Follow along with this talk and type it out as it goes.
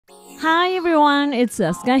Hi everyone, it's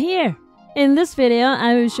ASKA here. In this video,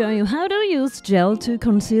 I will show you how to use gel to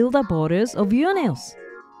conceal the borders of your nails.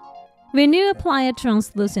 When you apply a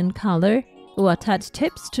translucent color or attach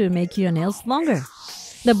tips to make your nails longer,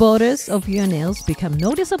 the borders of your nails become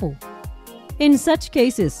noticeable. In such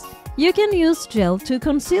cases, you can use gel to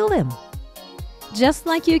conceal them. Just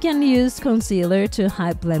like you can use concealer to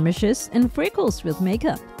hide blemishes and freckles with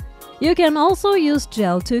makeup, you can also use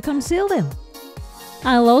gel to conceal them.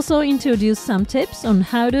 I'll also introduce some tips on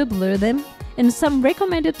how to blur them and some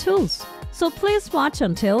recommended tools, so please watch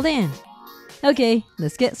until the end. Okay,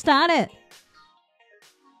 let's get started.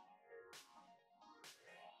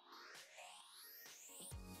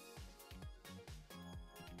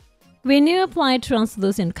 When you apply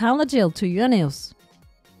translucent color gel to your nails,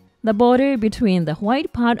 the border between the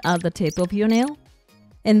white part at the tip of your nail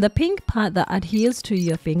and the pink part that adheres to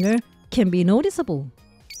your finger can be noticeable.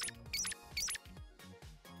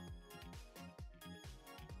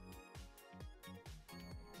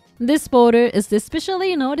 This border is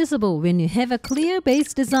especially noticeable when you have a clear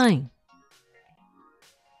base design.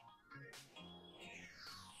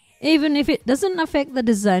 Even if it doesn't affect the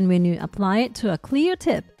design when you apply it to a clear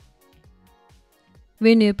tip,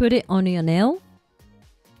 when you put it on your nail,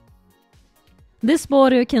 this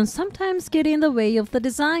border can sometimes get in the way of the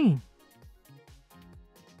design.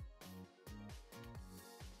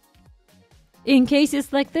 In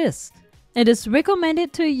cases like this, it is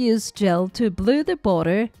recommended to use gel to blur the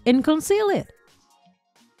border and conceal it.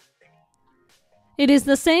 It is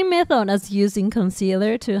the same method as using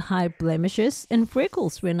concealer to hide blemishes and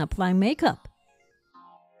freckles when applying makeup.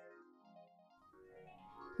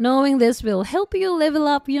 Knowing this will help you level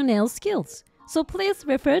up your nail skills, so please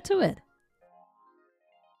refer to it.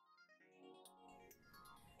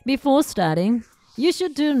 Before starting, you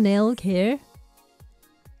should do nail care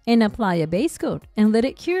and apply a base coat and let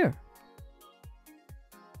it cure.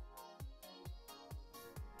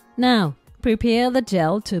 Now, prepare the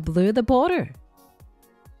gel to blur the border.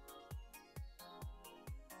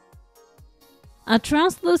 A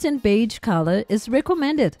translucent beige color is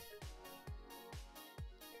recommended.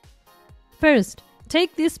 First,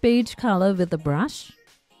 take this beige color with a brush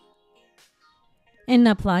and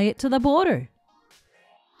apply it to the border.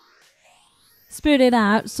 Spread it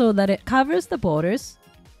out so that it covers the borders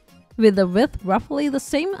with the width roughly the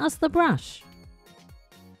same as the brush.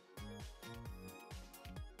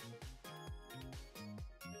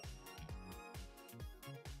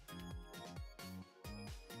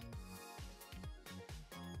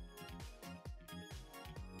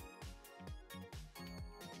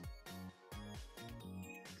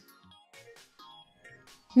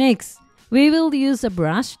 Next, we will use a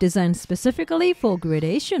brush designed specifically for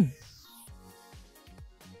gradation.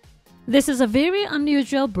 This is a very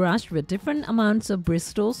unusual brush with different amounts of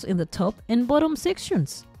bristles in the top and bottom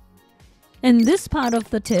sections. And this part of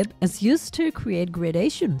the tip is used to create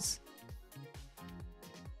gradations.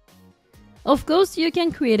 Of course, you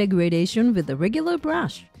can create a gradation with a regular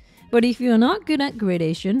brush, but if you are not good at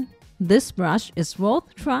gradation, this brush is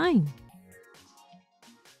worth trying.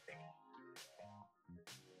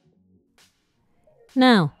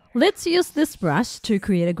 Now, let's use this brush to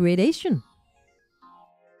create a gradation.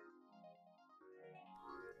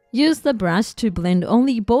 Use the brush to blend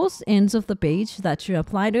only both ends of the beige that you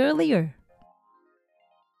applied earlier.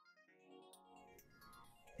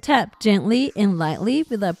 Tap gently and lightly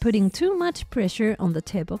without putting too much pressure on the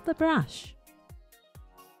tip of the brush.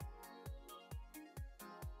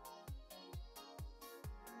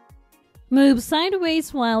 Move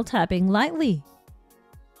sideways while tapping lightly.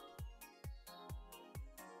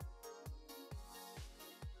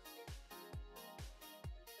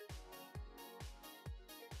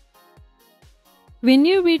 When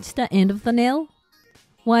you reach the end of the nail,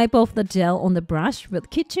 wipe off the gel on the brush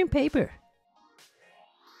with kitchen paper.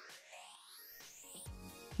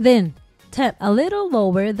 Then, tap a little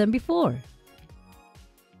lower than before.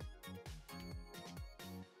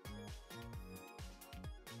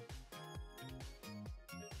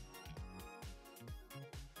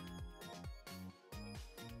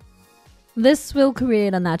 This will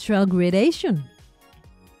create a natural gradation.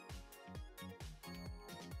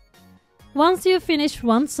 Once you finish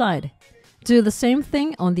one side, do the same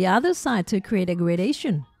thing on the other side to create a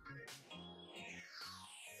gradation.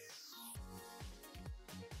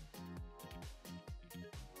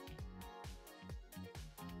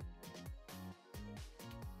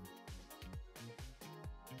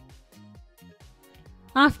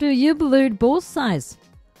 After you blurred both sides,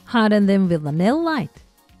 harden them with a nail light.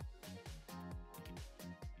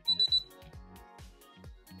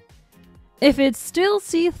 If it's still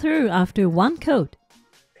see-through after one coat,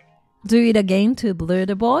 Do it again to blur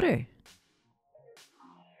the border.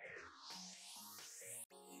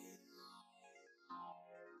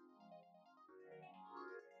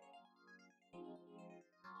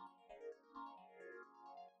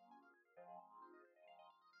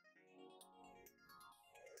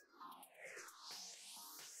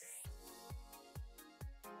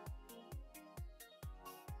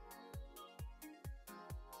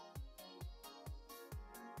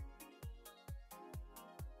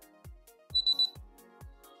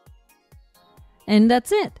 And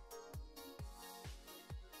that's it.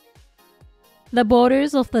 The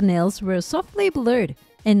borders of the nails were softly blurred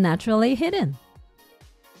and naturally hidden.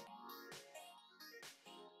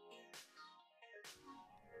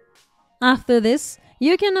 After this,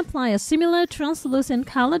 you can apply a similar translucent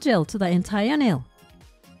color gel to the entire nail.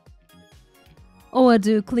 Or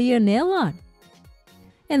do clear nail art,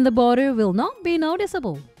 and the border will not be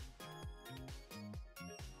noticeable.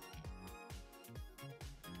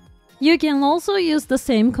 You can also use the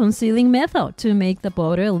same concealing method to make the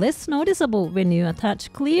border less noticeable when you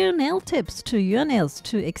attach clear nail tips to your nails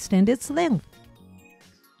to extend its length.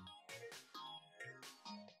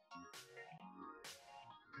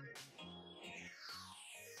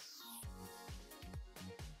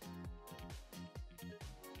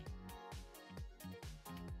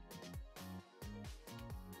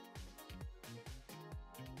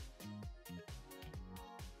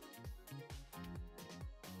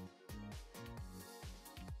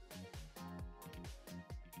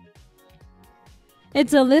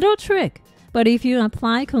 It's a little trick, but if you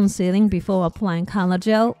apply concealing before applying color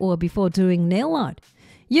gel or before doing nail art,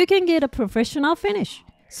 you can get a professional finish.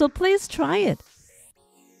 So please try it.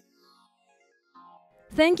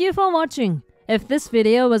 Thank you for watching. If this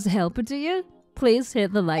video was helpful to you, please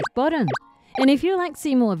hit the like button. And if you like to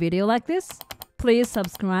see more videos like this, please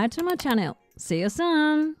subscribe to my channel. See you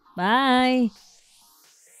soon. Bye.